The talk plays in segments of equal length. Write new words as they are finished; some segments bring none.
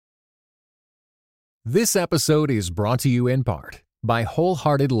This episode is brought to you in part by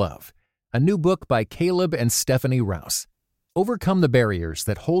Wholehearted Love, a new book by Caleb and Stephanie Rouse. Overcome the barriers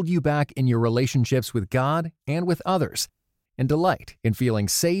that hold you back in your relationships with God and with others, and delight in feeling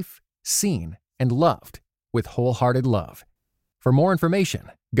safe, seen, and loved with Wholehearted Love. For more information,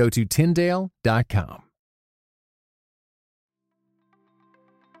 go to Tyndale.com.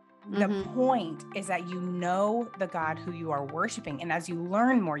 The point is that you know the God who you are worshiping. And as you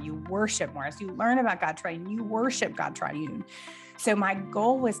learn more, you worship more. As you learn about God Triune, you worship God Triune. So my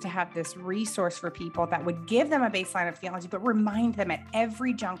goal was to have this resource for people that would give them a baseline of theology, but remind them at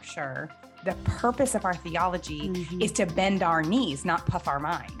every juncture, the purpose of our theology is to bend our knees, not puff our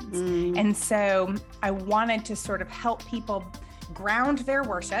minds. And so I wanted to sort of help people ground their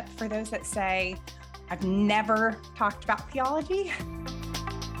worship for those that say, I've never talked about theology.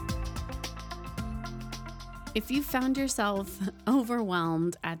 If you found yourself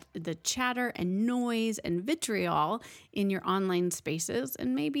overwhelmed at the chatter and noise and vitriol in your online spaces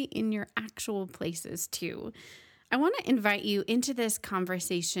and maybe in your actual places too, I want to invite you into this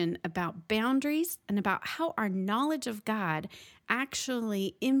conversation about boundaries and about how our knowledge of God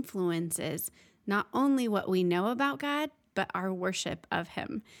actually influences not only what we know about God, but our worship of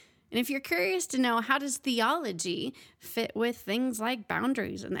Him. And if you're curious to know how does theology fit with things like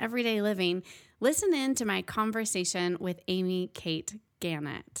boundaries and everyday living, listen in to my conversation with Amy Kate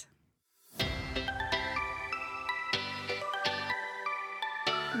Gannett.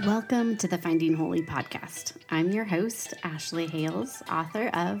 Welcome to the Finding Holy podcast. I'm your host, Ashley Hales, author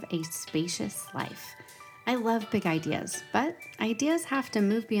of A Spacious Life. I love big ideas, but ideas have to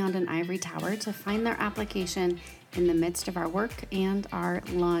move beyond an ivory tower to find their application in the midst of our work and our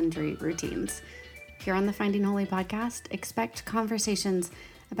laundry routines. Here on the Finding Holy podcast, expect conversations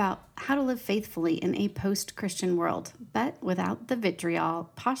about how to live faithfully in a post-Christian world, but without the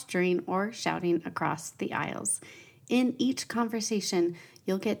vitriol, posturing, or shouting across the aisles. In each conversation,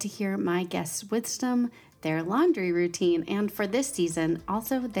 you'll get to hear my guests' wisdom, their laundry routine, and for this season,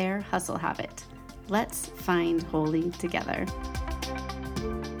 also their hustle habit. Let's find holy together.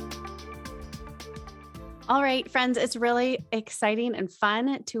 All right, friends, it's really exciting and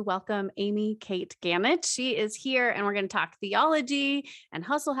fun to welcome Amy Kate Gannett. She is here and we're going to talk theology and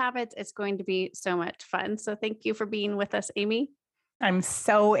hustle habits. It's going to be so much fun. So thank you for being with us, Amy. I'm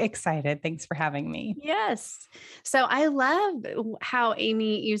so excited. Thanks for having me. Yes. So I love how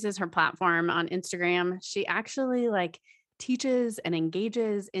Amy uses her platform on Instagram. She actually teaches and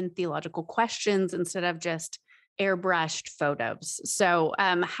engages in theological questions instead of just airbrushed photos. So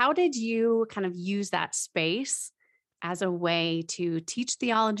how did you kind of use that space as a way to teach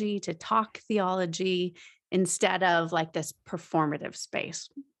theology, to talk theology, instead of this performative space?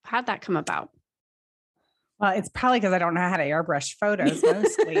 How'd that come about? Well, it's probably because I don't know how to airbrush photos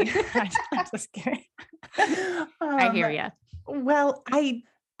mostly. I'm just kidding. I hear you. Well, I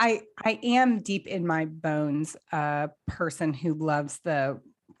am deep in my bones a person who loves the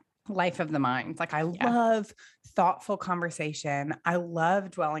life of the mind. I love thoughtful conversation. I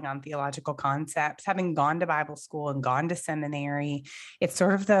love dwelling on theological concepts. Having gone to Bible school and gone to seminary, it's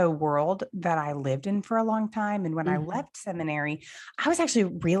sort of the world that I lived in for a long time. And when I left seminary, I was actually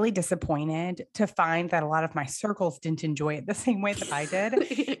really disappointed to find that a lot of my circles didn't enjoy it the same way that I did.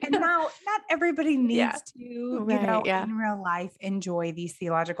 And now not everybody needs to, in real life, enjoy these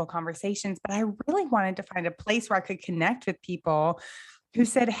theological conversations. But I really wanted to find a place where I could connect with people who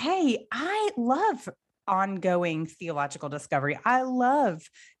said, hey, I love ongoing theological discovery. I love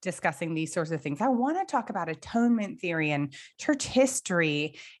discussing these sorts of things. I want to talk about atonement theory and church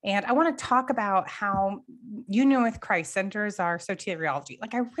history. And I want to talk about how union with Christ centers our soteriology.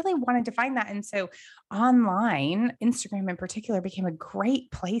 I really wanted to find that. And so online, Instagram in particular, became a great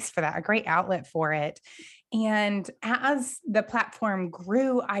place for that, a great outlet for it. And as the platform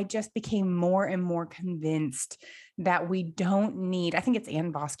grew, I just became more and more convinced that we don't need, I think it's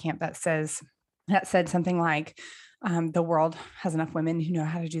Ann Voskamp that said something like, the world has enough women who know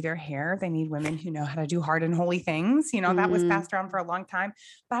how to do their hair. They need women who know how to do hard and holy things. That was passed around for a long time,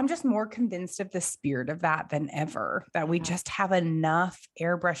 but I'm just more convinced of the spirit of that than ever, that we just have enough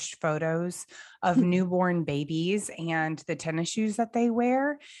airbrushed photos of newborn babies and the tennis shoes that they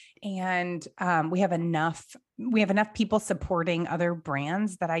wear. And we have enough people supporting other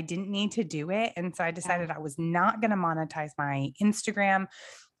brands that I didn't need to do it. And so I decided I was not going to monetize my Instagram,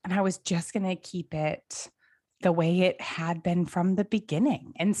 and I was just going to keep it the way it had been from the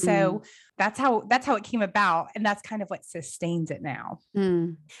beginning. And so that's how it came about. And that's kind of what sustains it now.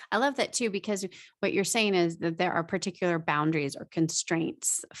 I love that too, because what you're saying is that there are particular boundaries or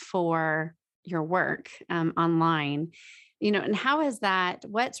constraints for your work online. And how is that,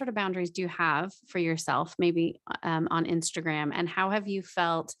 what sort of boundaries do you have for yourself, maybe on Instagram? And how have you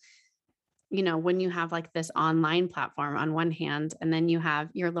felt, when you have like this online platform on one hand, and then you have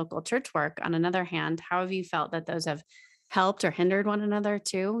your local church work on another hand, how have you felt that those have helped or hindered one another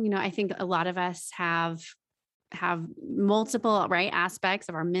too? I think a lot of us have multiple, right, aspects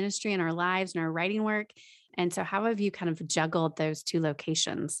of our ministry and our lives and our writing work. And so how have you kind of juggled those two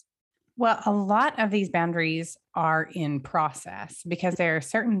locations? Well, a lot of these boundaries are in process because there are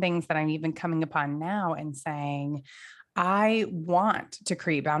certain things that I'm even coming upon now and saying, I want to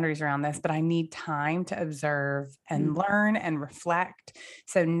create boundaries around this, but I need time to observe and learn and reflect.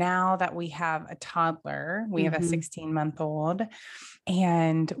 So now that we have a toddler, we have a 16-month-old,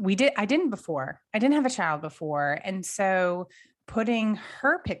 and I didn't have a child before. And so putting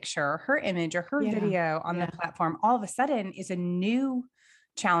her picture, her image, or her video on the platform all of a sudden is a new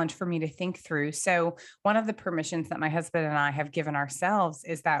challenge for me to think through. So one of the permissions that my husband and I have given ourselves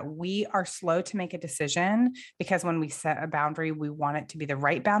is that we are slow to make a decision, because when we set a boundary, we want it to be the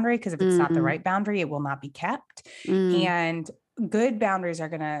right boundary, because if it's not the right boundary, it will not be kept. And good boundaries are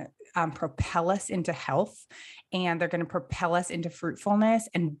going to propel us into health, and they're going to propel us into fruitfulness,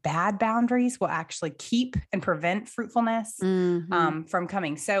 and bad boundaries will actually keep and prevent fruitfulness from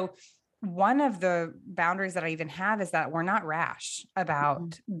coming. So one of the boundaries that I even have is that we're not rash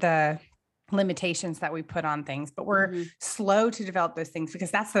about the limitations that we put on things, but we're slow to develop those things,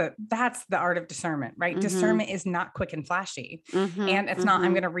 because that's the art of discernment, right? Discernment is not quick and flashy. And it's not,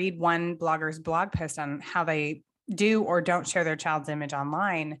 I'm going to read one blogger's blog post on how they do or don't share their child's image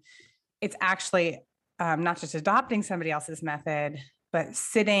online. It's actually not just adopting somebody else's method, but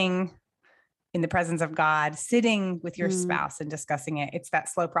sitting in the presence of God, sitting with your spouse and discussing it. It's that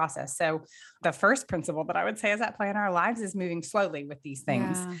slow process. So the first principle that I would say is at play in our lives is moving slowly with these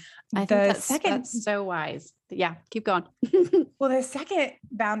things. I think that's so wise. Yeah. Keep going. Well, the second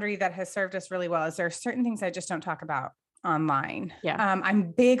boundary that has served us really well is there are certain things I just don't talk about online.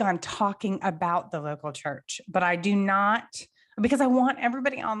 I'm big on talking about the local church, but I do not, because I want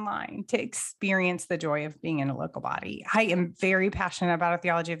everybody online to experience the joy of being in a local body. I am very passionate about a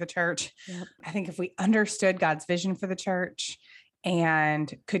theology of the church. I think if we understood God's vision for the church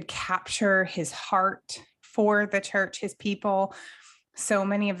and could capture his heart for the church, his people, so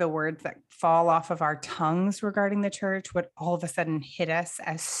many of the words that fall off of our tongues regarding the church would all of a sudden hit us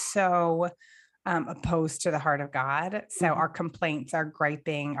as so opposed to the heart of God. So our complaints, our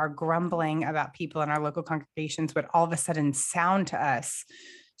griping, our grumbling about people in our local congregations would all of a sudden sound to us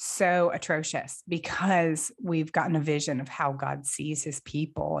so atrocious, because we've gotten a vision of how God sees his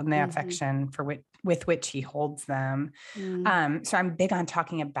people and the affection with which he holds them. So I'm big on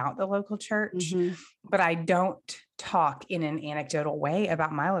talking about the local church, but I don't talk in an anecdotal way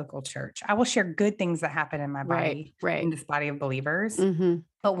about my local church. I will share good things that happen in my body, in this body of believers,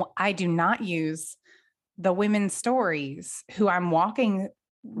 but I do not use the women's stories who I'm walking,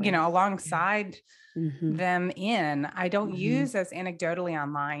 alongside them in. I don't use those anecdotally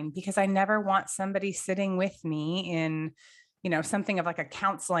online, because I never want somebody sitting with me in, something of like a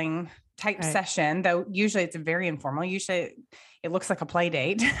counseling type session, though usually it's very informal. Usually it looks like a play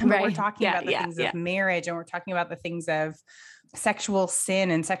date. We're talking about the things of marriage, and we're talking about the things of sexual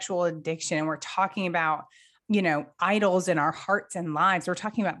sin and sexual addiction. And we're talking about, idols in our hearts and lives. We're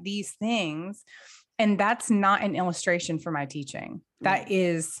talking about these things. And that's not an illustration for my teaching. That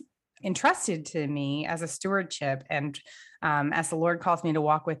is entrusted to me as a stewardship. And as the Lord calls me to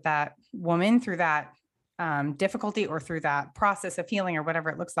walk with that woman through that difficulty or through that process of healing or whatever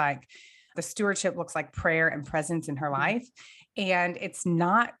it looks like, the stewardship looks like prayer and presence in her life. And it's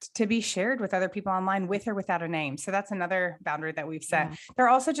not to be shared with other people online, with or without a name. So that's another boundary that we've set. There are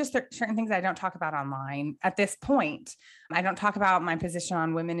also just certain things I don't talk about online at this point. I don't talk about my position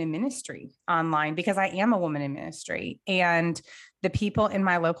on women in ministry online, because I am a woman in ministry, and the people in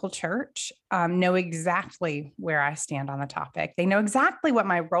my local church know exactly where I stand on the topic. They know exactly what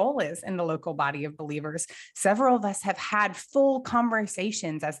my role is in the local body of believers. Several of us have had full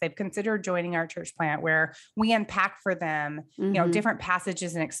conversations as they've considered joining our church plant, where we unpack for them, different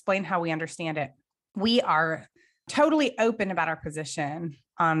passages and explain how we understand it. We are totally open about our position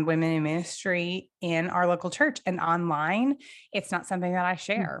on women in ministry in our local church, and online. It's not something that I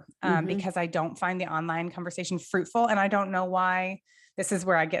share because I don't find the online conversation fruitful. And I don't know why. This is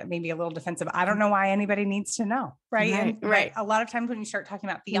where I get maybe a little defensive. I don't know why anybody needs to know. Right. A lot of times when you start talking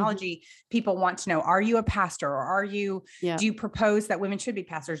about theology, people want to know, are you a pastor, or do you propose that women should be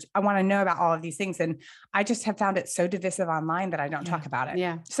pastors? I want to know about all of these things. And I just have found it so divisive online that I don't talk about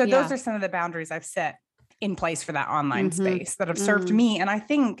it. So those are some of the boundaries I've set in place for that online space that have served me, and I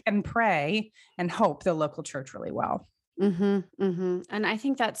think and pray and hope the local church really well. And I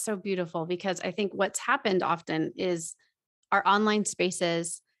think that's so beautiful because I think what's happened often is our online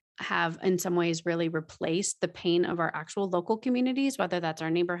spaces have in some ways really replaced the pain of our actual local communities, whether that's our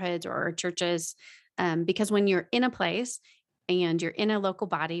neighborhoods or our churches. Because when you're in a place and you're in a local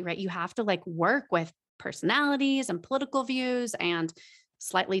body, right, you have to like work with personalities and political views and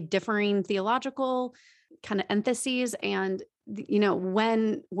slightly differing theological kind of emphases. And,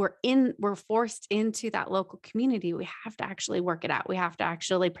 when we're forced into that local community, we have to actually work it out. We have to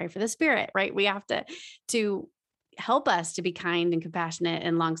actually pray for the Spirit, right? We have to help us to be kind and compassionate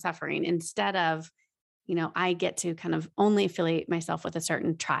and long suffering instead of, I get to kind of only affiliate myself with a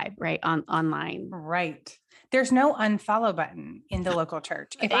certain tribe, right? Online. Right. There's no unfollow button in the local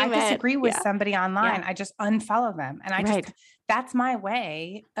church. If I disagree with somebody online, I just unfollow them. And that's my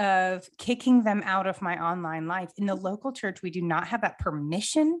way of kicking them out of my online life. In the local church, we do not have that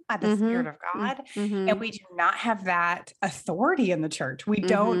permission by the Spirit of God. And we do not have that authority in the church. We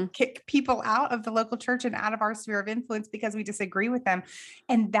don't kick people out of the local church and out of our sphere of influence because we disagree with them.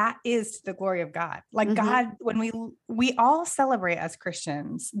 And that is to the glory of God. Like God, when we all celebrate as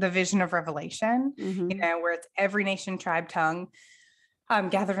Christians, the vision of Revelation, where it's every nation, tribe, tongue,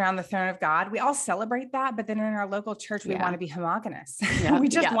 gathered around the throne of God. We all celebrate that, but then in our local church, we want to be homogenous. We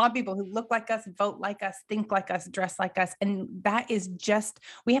just want people who look like us, vote like us, think like us, dress like us. And that is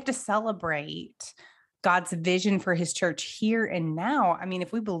we have to celebrate God's vision for his church here and now. I mean,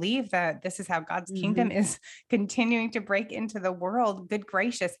 if we believe that this is how God's kingdom is continuing to break into the world, good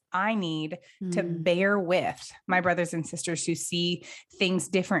gracious, I need to bear with my brothers and sisters who see things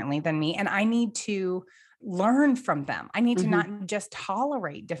differently than me. And I need to learn from them. I need to not just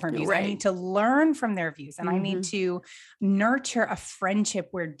tolerate different views. I need to learn from their views, and I need to nurture a friendship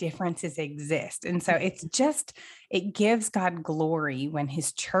where differences exist. And so it gives God glory when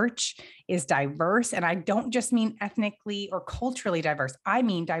his church is diverse. And I don't just mean ethnically or culturally diverse. I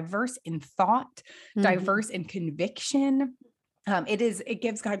mean diverse in thought, diverse in conviction. It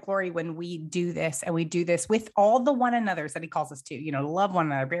gives God glory when we do this, and we do this with all the one another's that he calls us to, love one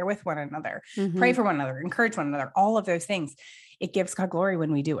another, bear with one another, pray for one another, encourage one another, all of those things. It gives God glory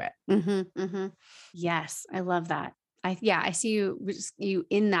when we do it. Yes. I love that. I see you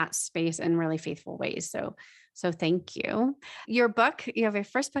in that space in really faithful ways. So thank you. Your book, you have your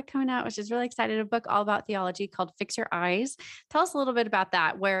first book coming out, which is really excited, a book all about theology called Fix Your Eyes. Tell us a little bit about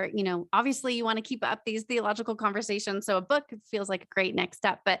that, where, obviously you want to keep up these theological conversations. So a book feels like a great next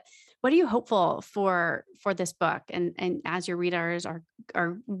step, but what are you hopeful for this book? And as your readers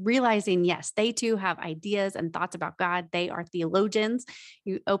are realizing, yes, they too have ideas and thoughts about God. They are theologians.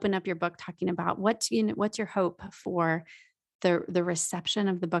 You open up your book talking about what's your hope for the reception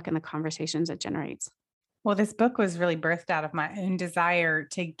of the book and the conversations it generates. Well, this book was really birthed out of my own desire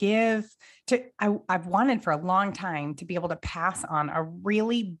I've wanted for a long time to be able to pass on a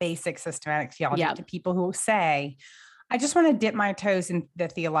really basic systematic theology to people who say, I just want to dip my toes in the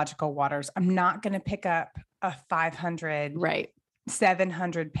theological waters. I'm not going to pick up a 500,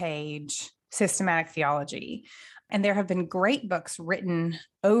 700 page systematic theology. And there have been great books written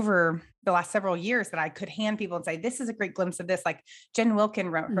over the last several years that I could hand people and say, this is a great glimpse of this. Like Jen Wilkin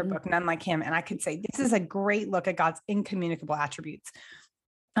wrote her book, None Like Him. And I could say, this is a great look at God's incommunicable attributes.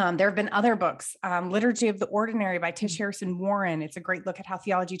 There have been other books, Liturgy of the Ordinary by Tish Harrison Warren. It's a great look at how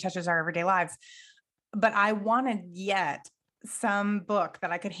theology touches our everyday lives. But I wanted some book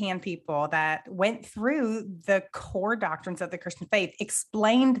that I could hand people that went through the core doctrines of the Christian faith,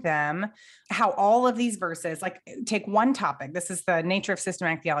 explained them, how all of these verses, like take one topic. This is the nature of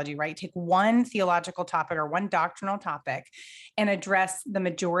systematic theology, right? Take one theological topic or one doctrinal topic and address the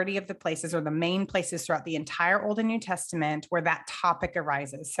majority of the places or the main places throughout the entire Old and New Testament where that topic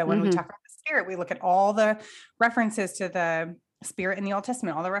arises. So when we talk about the Spirit, we look at all the references to the Spirit in the Old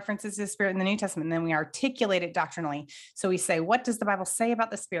Testament, all the references to the Spirit in the New Testament, and then we articulate it doctrinally. So we say, what does the Bible say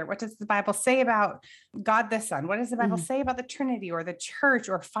about the Spirit? What does the Bible say about God the Son? What does the Bible say about the Trinity or the church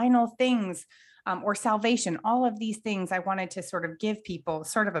or final things or salvation? All of these things I wanted to sort of give people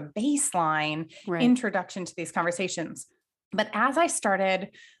sort of a baseline introduction to these conversations. But as I started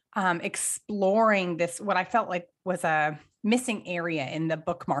exploring this, what I felt like was a missing area in the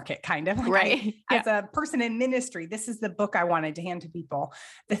book market, kind of like as a person in ministry, this is the book I wanted to hand to people.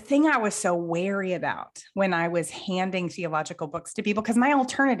 The thing I was so wary about when I was handing theological books to people, because my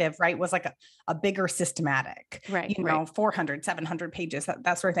alternative, was like a bigger systematic, 400, 700 pages,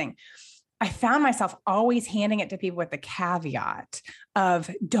 that sort of thing. I found myself always handing it to people with the caveat of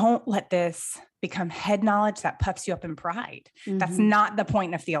don't let this become head knowledge that puffs you up in pride. Mm-hmm. That's not the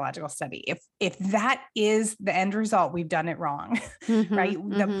point of theological study. If that is the end result, we've done it wrong, mm-hmm. right?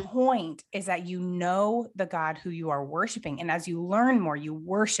 Mm-hmm. The point is that you know the God who you are worshiping. And as you learn more, you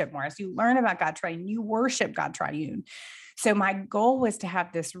worship more. As you learn about God Triune, you worship God Triune. So my goal was to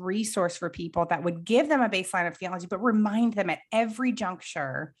have this resource for people that would give them a baseline of theology, but remind them at every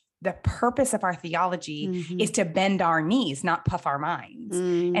juncture, the purpose of our theology mm-hmm. is to bend our knees, not puff our minds.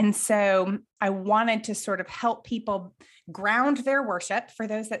 Mm. And so I wanted to sort of help people ground their worship for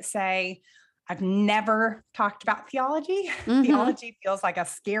those that say, I've never talked about theology. Mm-hmm. Theology feels like a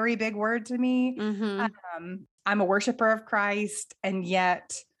scary big word to me. Mm-hmm. I'm a worshiper of Christ. And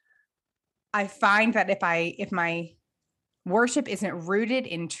yet I find that if my worship isn't rooted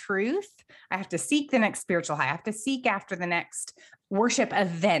in truth, I have to seek the next spiritual high. I have to seek after the next worship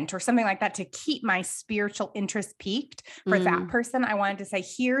event or something like that to keep my spiritual interest peaked for that person. I wanted to say,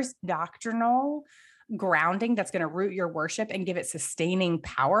 here's doctrinal grounding that's going to root your worship and give it sustaining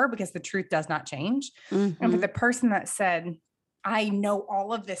power because the truth does not change. Mm-hmm. And for the person that said, I know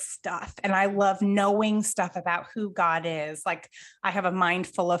all of this stuff and I love knowing stuff about who God is. Like I have a mind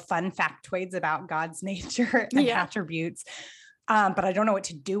full of fun factoids about God's nature and attributes, but I don't know what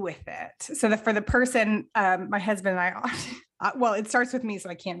to do with it. So for the person, my husband and I, well, it starts with me,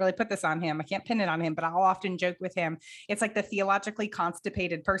 so I can't really put this on him. I can't pin it on him, but I'll often joke with him. It's like the theologically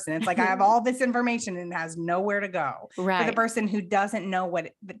constipated person. It's like, I have all this information and has nowhere to go. Right. For the person who doesn't know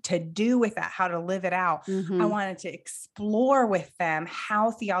what to do with that, how to live it out. Mm-hmm. I wanted to explore with them how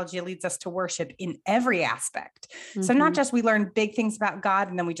theology leads us to worship in every aspect. Mm-hmm. So not just we learn big things about God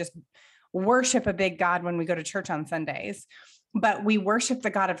and then we just worship a big God when we go to church on Sundays, but we worship the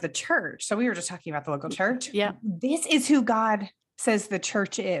God of the church. So we were just talking about the local church. Yeah. This is who God says the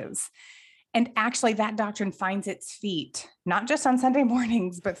church is. And actually that doctrine finds its feet, not just on Sunday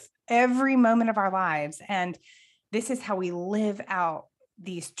mornings, but every moment of our lives. And this is how we live out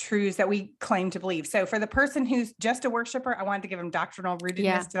these truths that we claim to believe. So for the person who's just a worshiper, I wanted to give them doctrinal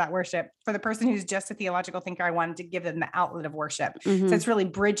rootedness to that worship. For the person who's just a theological thinker, I wanted to give them the outlet of worship. Mm-hmm. So it's really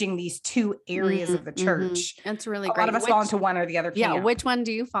bridging these two areas of the church. That's really great. A lot of us fall into one or the other. Yeah. Which one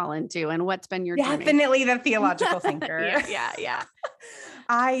do you fall into and what's been your journey? Definitely the theological thinker. Yeah.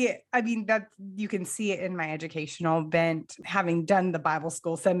 I mean, that you can see it in my educational bent, having done the Bible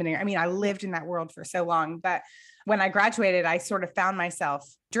school seminary. I mean, I lived in that world for so long, but when I graduated, I sort of found myself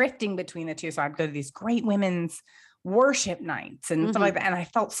drifting between the two. So I'd go to these great women's worship nights and stuff like that. And I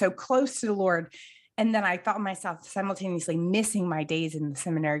felt so close to the Lord. And then I felt myself simultaneously missing my days in the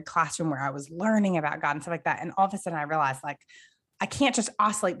seminary classroom where I was learning about God and stuff like that. And all of a sudden I realized, like, I can't just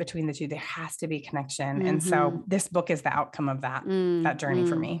oscillate between the two. There has to be connection. Mm-hmm. And so this book is the outcome of that journey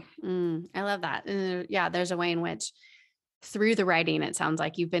for me. I love that. There's a way in which through the writing, it sounds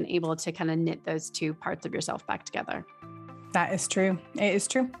like you've been able to kind of knit those two parts of yourself back together. That is true. It is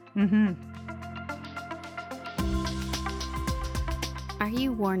true. Mm-hmm. Are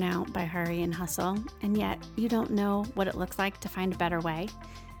you worn out by hurry and hustle, and yet you don't know what it looks like to find a better way?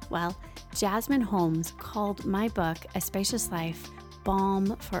 Well, Jasmine Holmes called my book, A Spacious Life,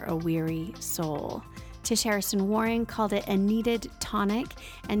 balm for a weary soul. Tish Harrison Warren called it a needed tonic,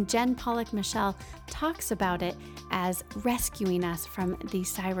 and Jen Pollock Michelle talks about it as rescuing us from the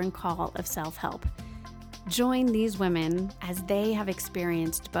siren call of self-help. Join these women as they have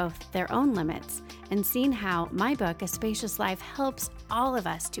experienced both their own limits and seen how my book, A Spacious Life, helps all of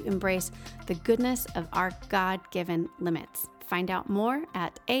us to embrace the goodness of our God-given limits. Find out more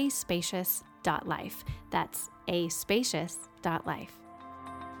at aspacious.life. That's aspacious.life.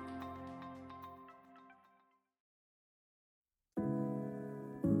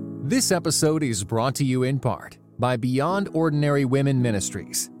 This episode is brought to you in part by Beyond Ordinary Women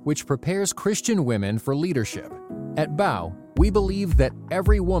Ministries, which prepares Christian women for leadership. At BOW, we believe that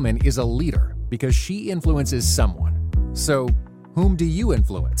every woman is a leader because she influences someone. So, whom do you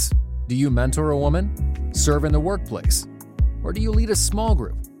influence? Do you mentor a woman? Serve in the workplace? Or do you lead a small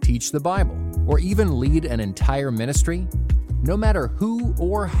group, teach the Bible, or even lead an entire ministry? No matter who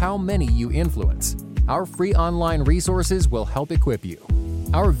or how many you influence, our free online resources will help equip you.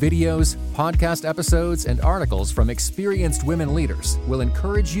 Our videos, podcast episodes, and articles from experienced women leaders will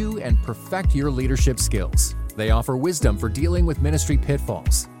encourage you and perfect your leadership skills. They offer wisdom for dealing with ministry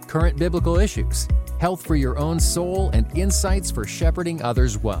pitfalls, current biblical issues, health for your own soul, and insights for shepherding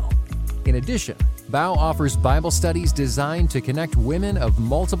others well. In addition, BOW offers Bible studies designed to connect women of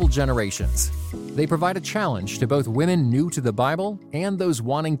multiple generations. They provide a challenge to both women new to the Bible and those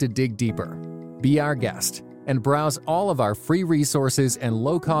wanting to dig deeper. Be our guest. and browse all of our free resources and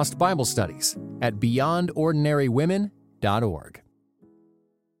low-cost Bible studies at beyondordinarywomen.org.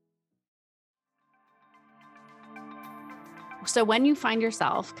 So when you find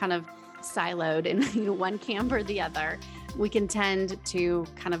yourself kind of siloed in one camp or the other, we can tend to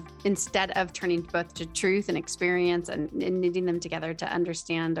kind of, instead of turning both to truth and experience and knitting them together to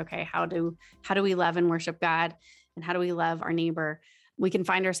understand, okay, how do we love and worship God, and how do we love our neighbor? We can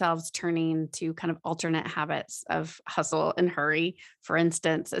find ourselves turning to kind of alternate habits of hustle and hurry. For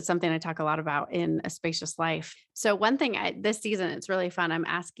instance, it's something I talk a lot about in A Spacious Life. So one thing this season, it's really fun. I'm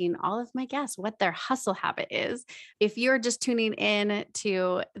asking all of my guests what their hustle habit is. If you're just tuning in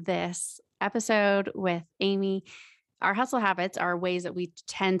to this episode with Amy, our hustle habits are ways that we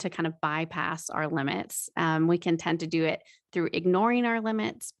tend to kind of bypass our limits. We can tend to do it through ignoring our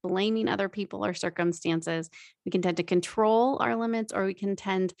limits, blaming other people or circumstances. We can tend to control our limits, or we can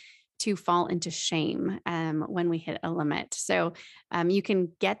tend to fall into shame when we hit a limit. So you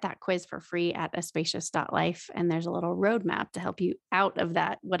can get that quiz for free at aspacious.life. And there's a little roadmap to help you out of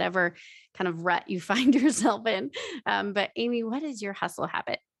that, whatever kind of rut you find yourself in. But Amy, what is your hustle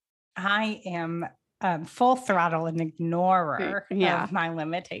habit? I am full throttle an ignorer of my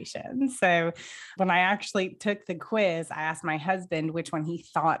limitations. So when I actually took the quiz, I asked my husband which one he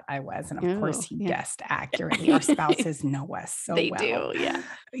thought I was. And of course he guessed accurately. Our spouses know us so they well. Do. Yeah.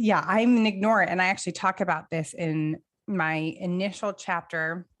 Yeah. I'm an ignorer. And I actually talk about this in my initial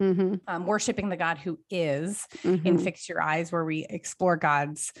chapter, Worshiping the God Who Is, in Fix Your Eyes, where we explore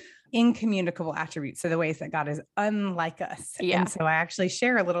God's incommunicable attributes. So the ways that God is unlike us. Yeah. And so I actually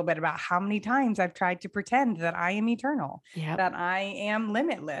share a little bit about how many times I've tried to pretend that I am eternal, that I am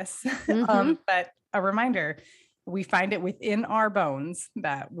limitless. But a reminder, we find it within our bones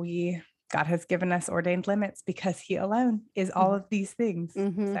that God has given us ordained limits because he alone is all of these things.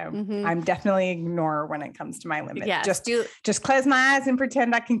 I'm definitely an ignorer when it comes to my limits. Yes, just close my eyes and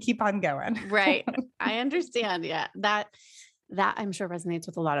pretend I can keep on going. Right. I understand. Yeah. That I'm sure resonates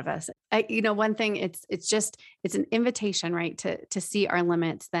with a lot of us. One thing, it's an invitation, right? To see our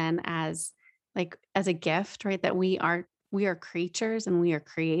limits then as a gift, right? That we are creatures and we are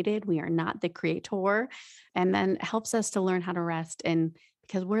created. We are not the creator. And then it helps us to learn how to rest in,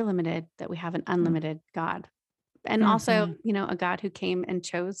 because we're limited, that we have an unlimited God. And also, a God who came and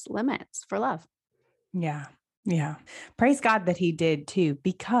chose limits for love. Yeah. Yeah. Praise God that he did too,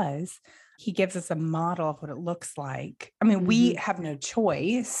 because he gives us a model of what it looks like. I mean, we have no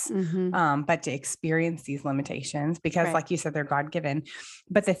choice, but to experience these limitations because like you said, they're God-given.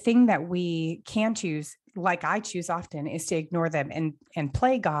 But the thing that we can choose, like I choose often, is to ignore them and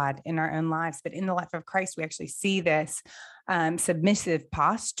play God in our own lives. But in the life of Christ, we actually see this submissive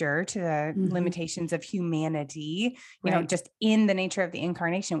posture to the limitations of humanity, just in the nature of the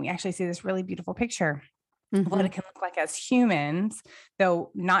incarnation. We actually see this really beautiful picture of what it can look like as humans, though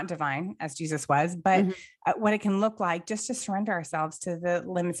not divine as Jesus was, but what it can look like just to surrender ourselves to the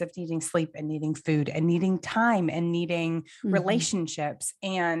limits of needing sleep and needing food and needing time and needing relationships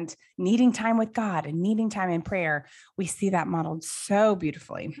and needing time with God and needing time in prayer. We see that modeled so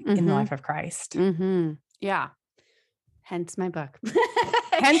beautifully in the life of Christ. Yeah. Hence my book.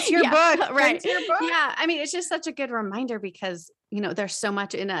 Hence your book. Right. Hence your book. Yeah. I mean, it's just such a good reminder because, there's so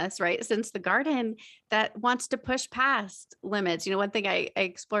much in us, right? Since the garden that wants to push past limits. One thing I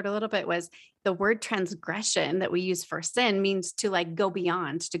explored a little bit was the word transgression that we use for sin means to go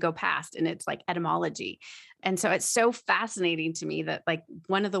beyond, to go past. And it's etymology. And so it's so fascinating to me that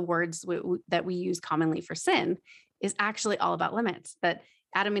one of the words that we use commonly for sin is actually all about limits, that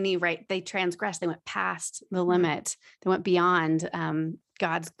Adam and Eve, right? They transgressed. They went past the limit. They went beyond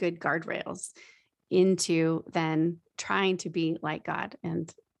God's good guardrails into then trying to be like God.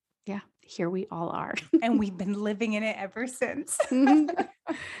 And here we all are. And we've been living in it ever since.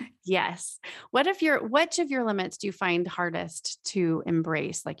 Yes. Which of your limits do you find hardest to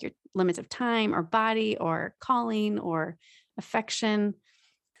embrace? Like your limits of time or body or calling or affection,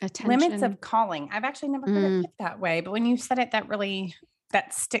 attention? Limits of calling. I've actually never heard it put that way, but when you said it,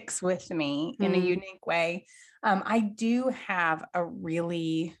 that sticks with me in a unique way. I do have a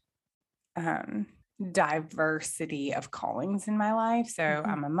really diversity of callings in my life. So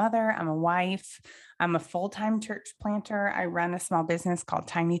I'm a mother, I'm a wife, I'm a full-time church planter. I run a small business called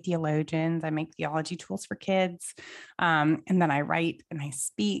Tiny Theologians. I make theology tools for kids. And then I write and I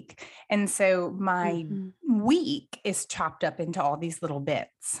speak. And so my week is chopped up into all these little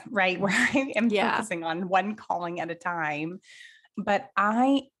bits, right? Where I am focusing on one calling at a time. But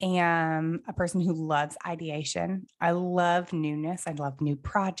I am a person who loves ideation. I love newness. I love new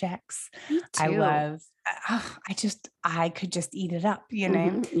projects. Me too. I love, I could just eat it up,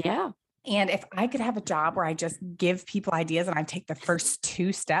 Yeah. And if I could have a job where I just give people ideas and I take the first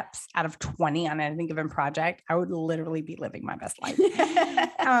 2 steps out of 20 on any given project, I would literally be living my best life.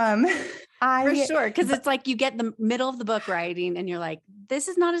 For sure. Cause it's like you get the middle of the book writing and you're like, this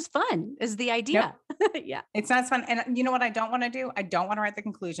is not as fun as the idea. Nope. Yeah. It's not as fun. And you know what I don't want to do? I don't want to write the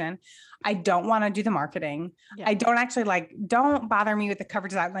conclusion. I don't want to do the marketing. Yeah. I don't actually don't bother me with the cover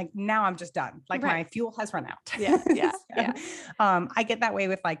design. Like now I'm just done. Like my fuel has run out. Yeah. Yeah. So, I get that way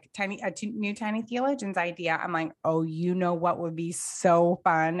with like new Tiny Theologians idea. I'm like, oh, you know what would be so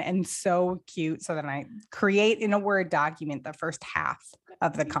fun and so cute. So then I create in a Word document the first half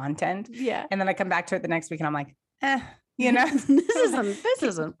of the content. Yeah. And then I come back to it the next week and I'm like, this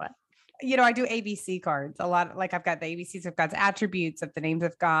isn't fun. I do ABC cards a lot. Like I've got the ABCs of God's attributes, of the names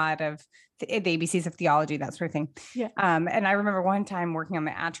of God, of the ABCs of theology, that sort of thing. Yeah. And I remember one time working on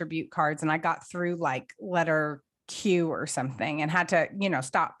the attribute cards and I got through like letter Q or something and had to,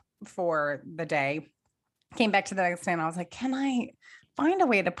 stop for the day. Came back to the next day and I was like, can I find a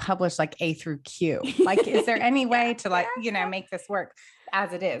way to publish like A through Q? Like, is there any way to make this work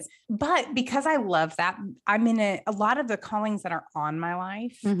as it is? But because I love that, I'm in a lot of the callings that are on my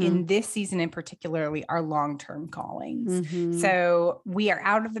life in this season in particularly are long-term callings. So we are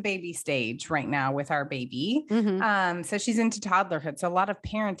out of the baby stage right now with our baby. So she's into toddlerhood. So a lot of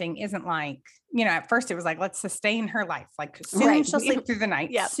parenting isn't like, at first it was like, let's sustain her life. Like soon she'll sleep through the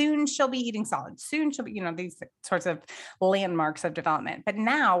night. Yep. Soon she'll be eating solid. Soon she'll be, these sorts of landmarks of development. But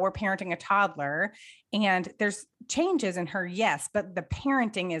now we're parenting a toddler and there's changes in her. Yes. But the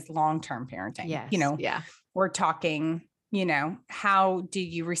parenting is long-term parenting. Yes. We're talking, how do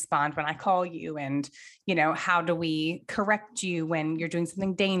you respond when I call you? And, how do we correct you when you're doing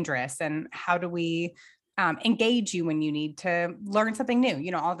something dangerous? And how do we engage you when you need to learn something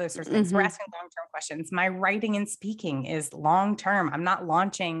new, all those sorts of things. We're asking long-term questions. My writing and speaking is long-term. I'm not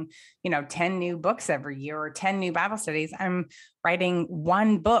launching, 10 new books every year or 10 new Bible studies. I'm writing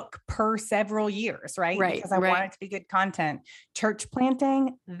 1 book per several years, right? Because I want it to be good content. Church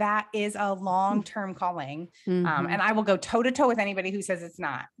planting, that is a long-term calling. And I will go toe to toe with anybody who says it's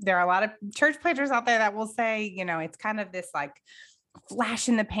not. There are a lot of church planters out there that will say, it's kind of this like flash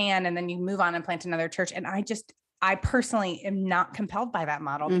in the pan and then you move on and plant another church. And I personally am not compelled by that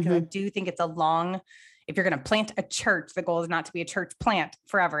model because I do think it's if you're going to plant a church, the goal is not to be a church plant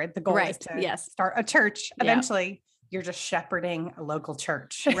forever. The goal is to start a church. Eventually you're just shepherding a local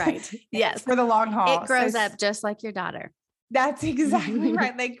church. Right. Yes. For the long haul. It grows up just like your daughter. That's exactly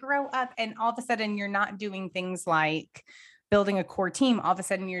right. They grow up and all of a sudden you're not doing things like building a core team. All of a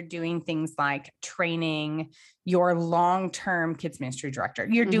sudden you're doing things like training your long-term kids ministry director.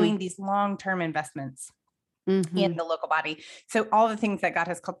 You're doing these long-term investments in the local body. So all the things that God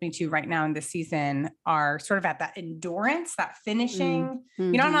has called me to right now in this season are sort of at that endurance, that finishing,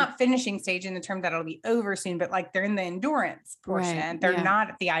 I'm not finishing stage in the term that it'll be over soon, but like they're in the endurance portion. Right. They're not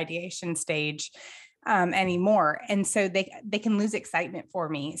at the ideation stage anymore. And so they can lose excitement for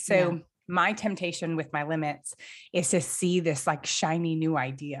me. So my temptation with my limits is to see this like shiny new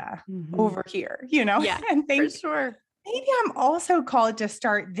idea over here, and think, for sure, maybe I'm also called to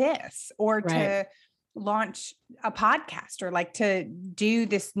start this or to launch a podcast or like to do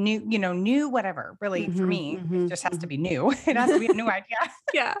this new whatever. Really, for me, it just has to be new. It has to be a new idea.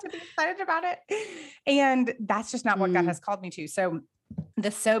 To be excited about it. And that's just not what God has called me to. So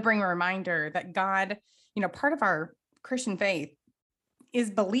the sobering reminder that God, part of our Christian faith is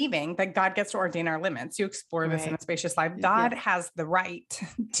believing that God gets to ordain our limits. You explore this in A Spacious Life. God has the right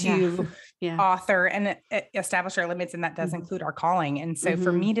to author and establish our limits. And that does include our calling. And so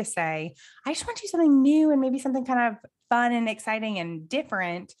for me to say, I just want to do something new and maybe something kind of fun and exciting and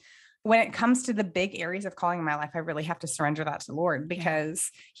different. When it comes to the big areas of calling in my life, I really have to surrender that to the Lord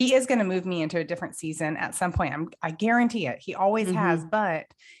because he is going to move me into a different season at some point. I guarantee it. He always has, but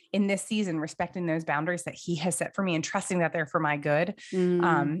in this season, respecting those boundaries that he has set for me and trusting that they're for my good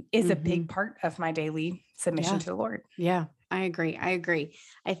is a big part of my daily submission to the Lord. Yeah, I agree.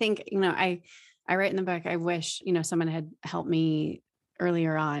 I think, I write in the book, I wish, someone had helped me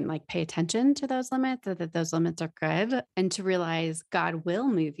earlier on, like pay attention to those limits, that those limits are good, and to realize God will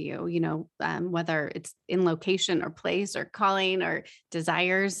move you, whether it's in location or place or calling or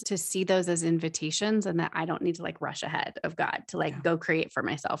desires, to see those as invitations and that I don't need to like rush ahead of God to like go create for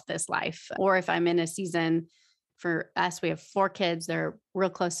myself this life. Or if I'm in a season, for us, we have 4 kids, they're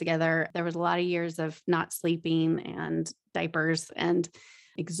real close together. There was a lot of years of not sleeping and diapers and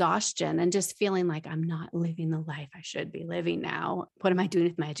exhaustion and just feeling like I'm not living the life I should be living now. What am I doing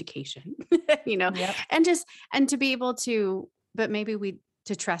with my education? And to be able to, but maybe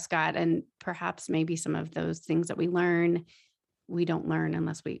to trust God, and perhaps maybe some of those things that we learn we don't learn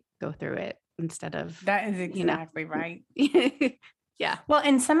unless we go through it instead of, That is exactly right. Yeah. Well,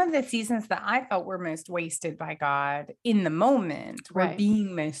 and some of the seasons that I felt were most wasted by God in the moment, were Right.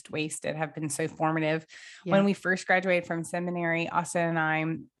 being most wasted, have been so formative. Yeah. When we first graduated from seminary, Austin and I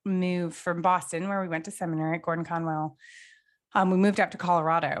moved from Boston, where we went to seminary at Gordon Conwell. We moved out to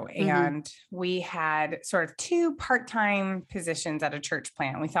Colorado, and we had sort of 2 part-time positions at a church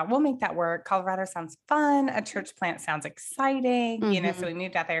plant. We thought, we'll make that work. Colorado sounds fun. A church plant sounds exciting, so we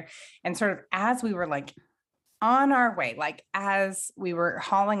moved out there, and sort of as we were like on our way, like as we were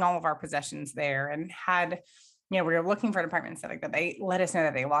hauling all of our possessions there and had, we were looking for an apartment and stuff like that, they let us know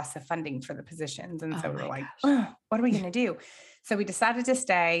that they lost the funding for the positions. And so we were like, what are we going to do? So we decided to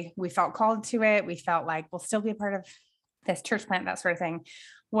stay. We felt called to it. We felt like we'll still be a part of this church plant, that sort of thing.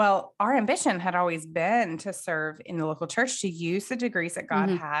 Well, our ambition had always been to serve in the local church, to use the degrees that God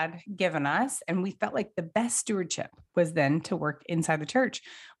had given us. And we felt like the best stewardship was then to work inside the church.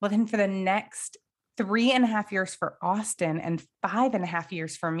 Well, then for the next 3.5 years for Austin and 5.5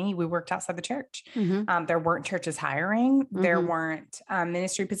 years for me, we worked outside the church. There weren't churches hiring. There weren't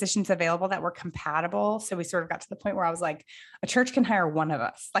ministry positions available that were compatible. So we sort of got to the point where I was like, a church can hire one of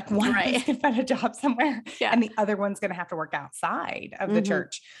us, like one of us can find a job somewhere, and the other one's going to have to work outside of the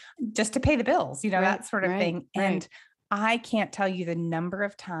church just to pay the bills, that sort of thing. And I can't tell you the number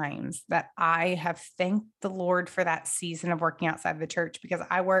of times that I have thanked the Lord for that season of working outside the church, because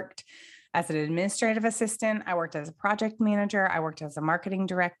I worked as an administrative assistant, I worked as a project manager, I worked as a marketing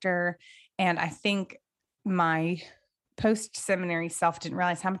director. And I think my post-seminary self didn't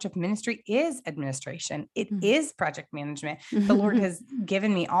realize how much of ministry is administration. It is project management. The Lord has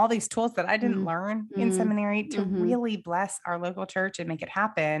given me all these tools that I didn't learn in seminary to really bless our local church and make it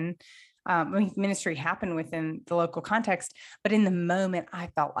happen. Ministry happened within the local context, but in the moment I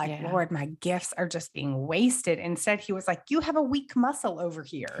felt like, Lord, my gifts are just being wasted. Instead, he was like, you have a weak muscle over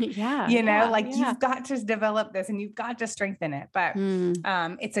here. You've got to develop this and you've got to strengthen it. But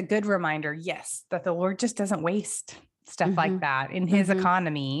it's a good reminder, yes, that the Lord just doesn't waste stuff like that in his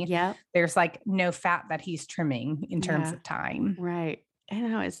economy. There's like no fat that he's trimming in terms of time. Right. I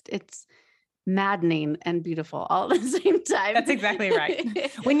know it's maddening and beautiful all at the same time. That's exactly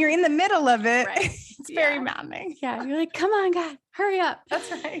right. When you're in the middle of it, it's very maddening. Yeah. You're like, come on, God, hurry up.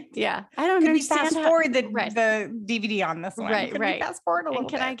 That's right. Yeah. I don't understand. Fast forward the DVD on this one. Right. Fast forward a little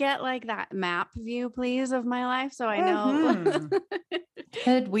bit. Can I get like that map view, please, of my life? So I know.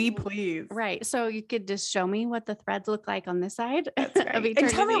 Could we please? Right. So you could just show me what the threads look like on this side of eternity. And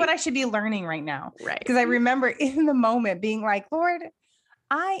tell me what I should be learning right now. Right. Because I remember in the moment being like, Lord,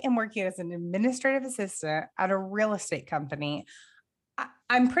 I am working as an administrative assistant at a real estate company.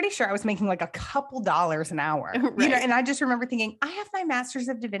 I'm pretty sure I was making like a couple dollars an hour, and I just remember thinking, I have my master's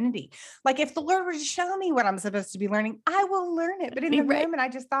of divinity. Like if the Lord were to show me what I'm supposed to be learning, I will learn it. But in the moment, I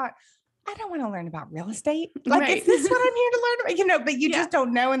just thought, I don't want to learn about real estate. Like, is this what I'm here to learn about? But you just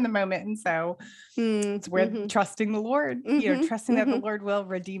don't know in the moment. And so it's where trusting the Lord, trusting that the Lord will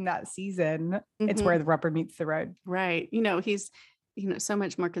redeem that season. It's where the rubber meets the road. Right. He's so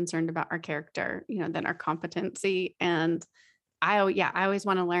much more concerned about our character, than our competency. And I always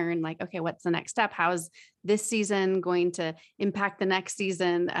want to learn, like, okay, what's the next step? How is this season going to impact the next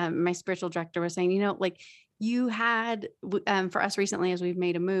season? My spiritual director was saying, like you had, for us recently, as we've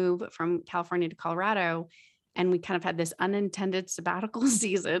made a move from California to Colorado, and we kind of had this unintended sabbatical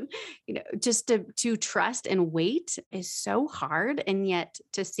season, just to trust and wait is so hard. And yet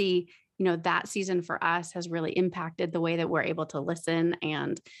to see, that season for us has really impacted the way that we're able to listen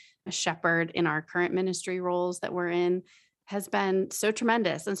and shepherd in our current ministry roles that we're in has been so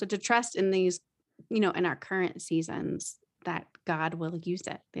tremendous. And so to trust in these, in our current seasons that God will use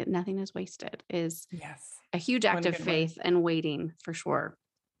it, that nothing is wasted is a huge act of faith and waiting for sure.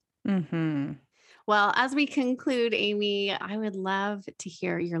 Well, as we conclude, Amy, I would love to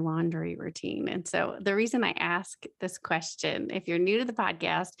hear your laundry routine. And so the reason I ask this question, if you're new to the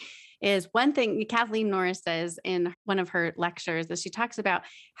podcast, is one thing Kathleen Norris says in one of her lectures is she talks about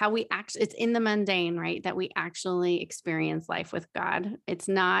how it's in the mundane, right? That we actually experience life with God. It's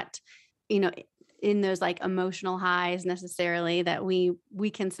not, in those like emotional highs necessarily that we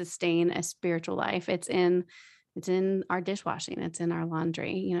can sustain a spiritual life. It's in our dishwashing. It's in our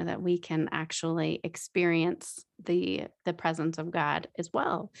laundry, that we can actually experience the presence of God as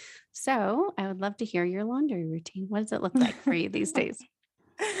well. So I would love to hear your laundry routine. What does it look like for you these days?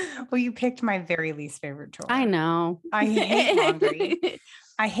 Well, you picked my very least favorite chore. I know. I hate laundry.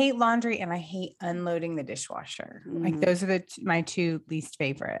 I hate laundry and I hate unloading the dishwasher. Like those are my two least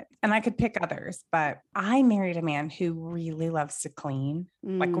favorite. And I could pick others, but I married a man who really loves to clean,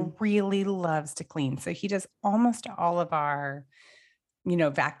 like really loves to clean. So he does almost all of our,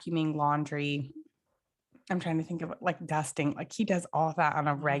 vacuuming, laundry. I'm trying to think of like dusting. Like he does all of that on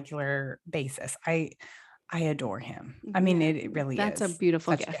a regular basis. I adore him. I mean, it really That's is. A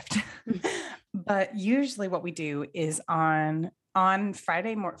beautiful gift. But usually what we do is on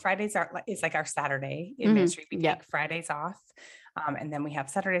Friday Fridays is like our Saturday in ministry. We take Fridays off. And then we have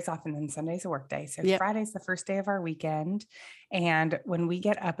Saturdays off and then Sunday's a work day. So Friday's the first day of our weekend. And when we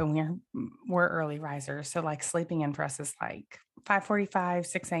get up and we're early risers. So like sleeping in for us is like 5:45,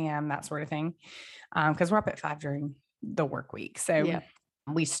 6 a.m., that sort of thing. Cause we're up at 5 during the work week. So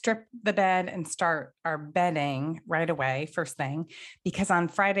we strip the bed and start our bedding right away, first thing, because on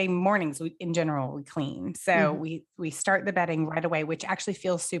Friday mornings, in general, we clean. So we start the bedding right away, which actually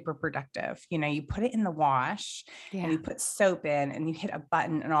feels super productive. You put it in the wash and you put soap in and you hit a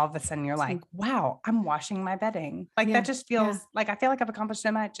button and all of a sudden you're like, wow, I'm washing my bedding. Like that just feels like, I feel like I've accomplished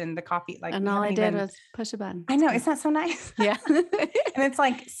so much. And the coffee, like, and all I did was push a button. I know. It's not so nice. Yeah. And it's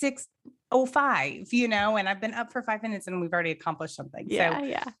like 6:05, and I've been up for 5 minutes and we've already accomplished something.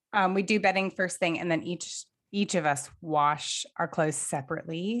 We do bedding first thing. And then each of us wash our clothes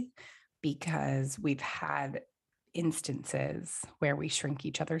separately because we've had instances where we shrink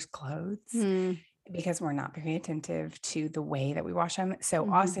each other's clothes because we're not very attentive to the way that we wash them.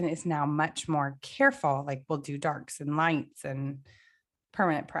 So Austin is now much more careful. Like we'll do darks and lights and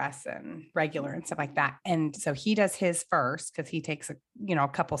permanent press and regular and stuff like that. And so he does his first because he takes a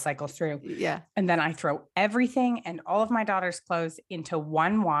couple cycles through. Yeah. And then I throw everything and all of my daughter's clothes into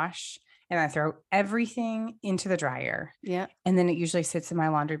one wash and I throw everything into the dryer. Yeah. And then it usually sits in my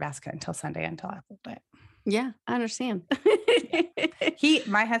laundry basket until Sunday until I fold it. Yeah, I understand.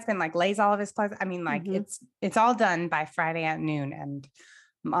 My husband like lays all of his clothes. I mean, like it's all done by Friday at noon and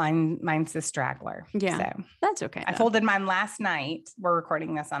mine's the straggler. Yeah. So that's okay. I folded mine last night. We're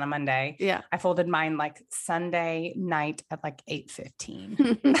recording this on a Monday. Yeah. I folded mine like Sunday night at like 8:15.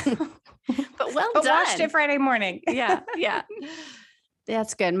 But done. Washed it Friday morning. Yeah. Yeah.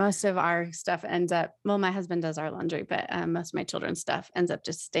 That's good. Most of our stuff ends up, my husband does our laundry, but most of my children's stuff ends up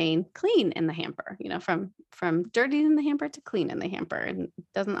just staying clean in the hamper, from dirty in the hamper to clean in the hamper, and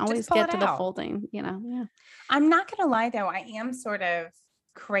doesn't always get to the folding, Yeah. I'm not going to lie though. I am sort of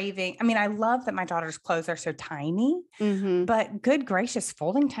craving. I mean, I love that my daughter's clothes are so tiny, but good gracious,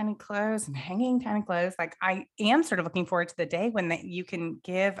 folding tiny clothes and hanging tiny clothes. Like I am sort of looking forward to the day when you can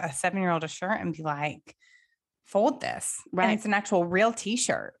give a 7-year-old a shirt and be like, fold this. Right. And it's an actual real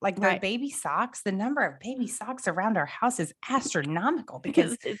t-shirt. Like the baby socks, the number of baby socks around our house is astronomical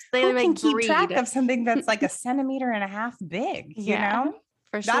because who can keep track of something that's like 1.5 centimeters big, you know?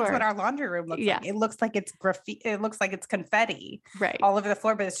 For sure. That's what our laundry room looks like. It looks like it's graffiti. It looks like it's confetti all over the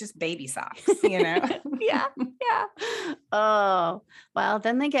floor, but it's just baby socks, Yeah. Oh, well,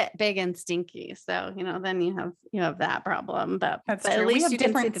 then they get big and stinky. So, then you have that problem, but that's true. At least we have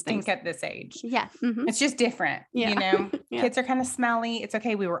different stink at this age. Yeah. It's just different, Kids are kind of smelly. It's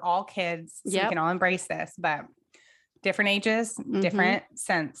okay. We were all kids. So we can all embrace this, but different ages, different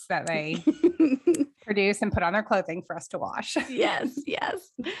scents that they produce and put on their clothing for us to wash. Yes.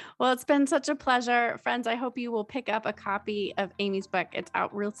 Well, it's been such a pleasure. Friends, I hope you will pick up a copy of Amy's book. It's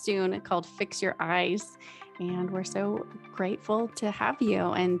out real soon called Fix Your Eyes. And we're so grateful to have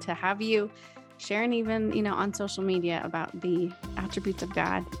you and to have you sharing even, on social media about the attributes of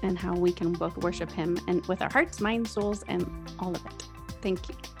God and how we can both worship him and with our hearts, minds, souls, and all of it. Thank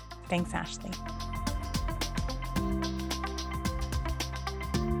you. Thanks, Ashley.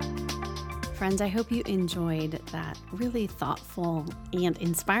 Friends, I hope you enjoyed that really thoughtful and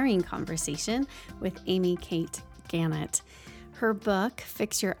inspiring conversation with Amy Kate Gannett. Her book,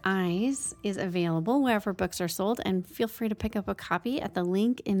 Fix Your Eyes, is available wherever books are sold, and feel free to pick up a copy at the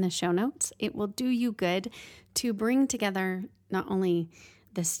link in the show notes. It will do you good to bring together not only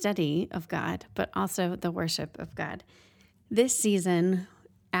the study of God, but also the worship of God. This season,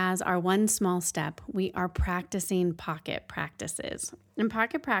 as our one small step, we are practicing pocket practices. And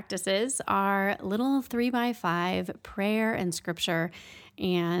pocket practices are little 3x5 prayer and scripture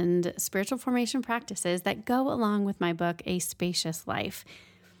and spiritual formation practices that go along with my book, A Spacious Life.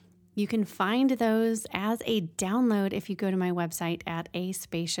 You can find those as a download if you go to my website at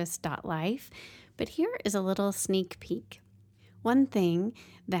aspacious.life. But here is a little sneak peek. One thing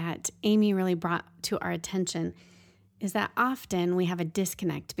that Amy really brought to our attention is that often we have a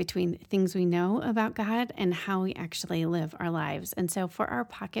disconnect between things we know about God and how we actually live our lives. And so for our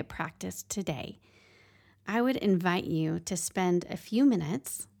pocket practice today, I would invite you to spend a few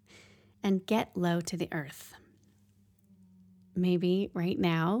minutes and get low to the earth. Maybe right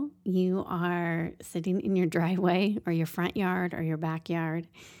now you are sitting in your driveway or your front yard or your backyard.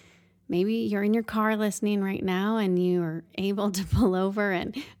 Maybe you're in your car listening right now and you are able to pull over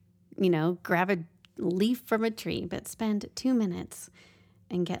and, grab a leaf from a tree, but spend 2 minutes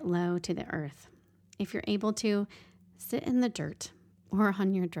and get low to the earth. If you're able to, sit in the dirt or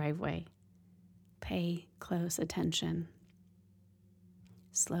on your driveway. Pay close attention.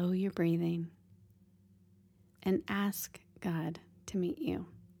 Slow your breathing and ask God to meet you.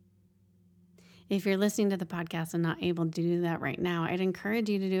 If you're listening to the podcast and not able to do that right now, I'd encourage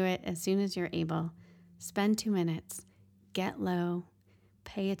you to do it as soon as you're able. Spend 2 minutes, get low,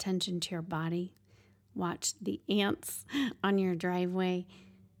 pay attention to your body, watch the ants on your driveway.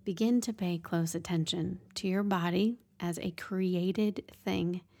 Begin to pay close attention to your body as a created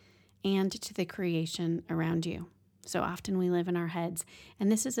thing and to the creation around you. So often we live in our heads, and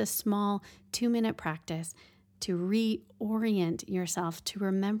this is a small 2-minute practice to reorient yourself to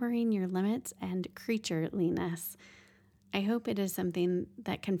remembering your limits and creatureliness. I hope it is something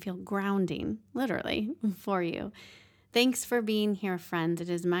that can feel grounding, literally, for you. Thanks for being here, friends. It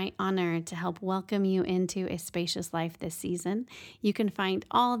is my honor to help welcome you into A Spacious Life this season. You can find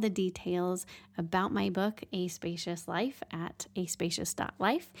all the details about my book, A Spacious Life, at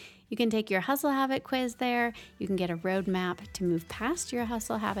aspacious.life. You can take your hustle habit quiz there. You can get a roadmap to move past your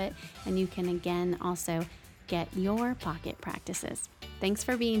hustle habit, and you can again also get your pocket practices. Thanks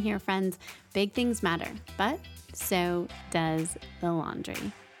for being here, friends. Big things matter, but so does the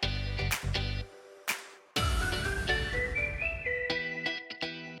laundry.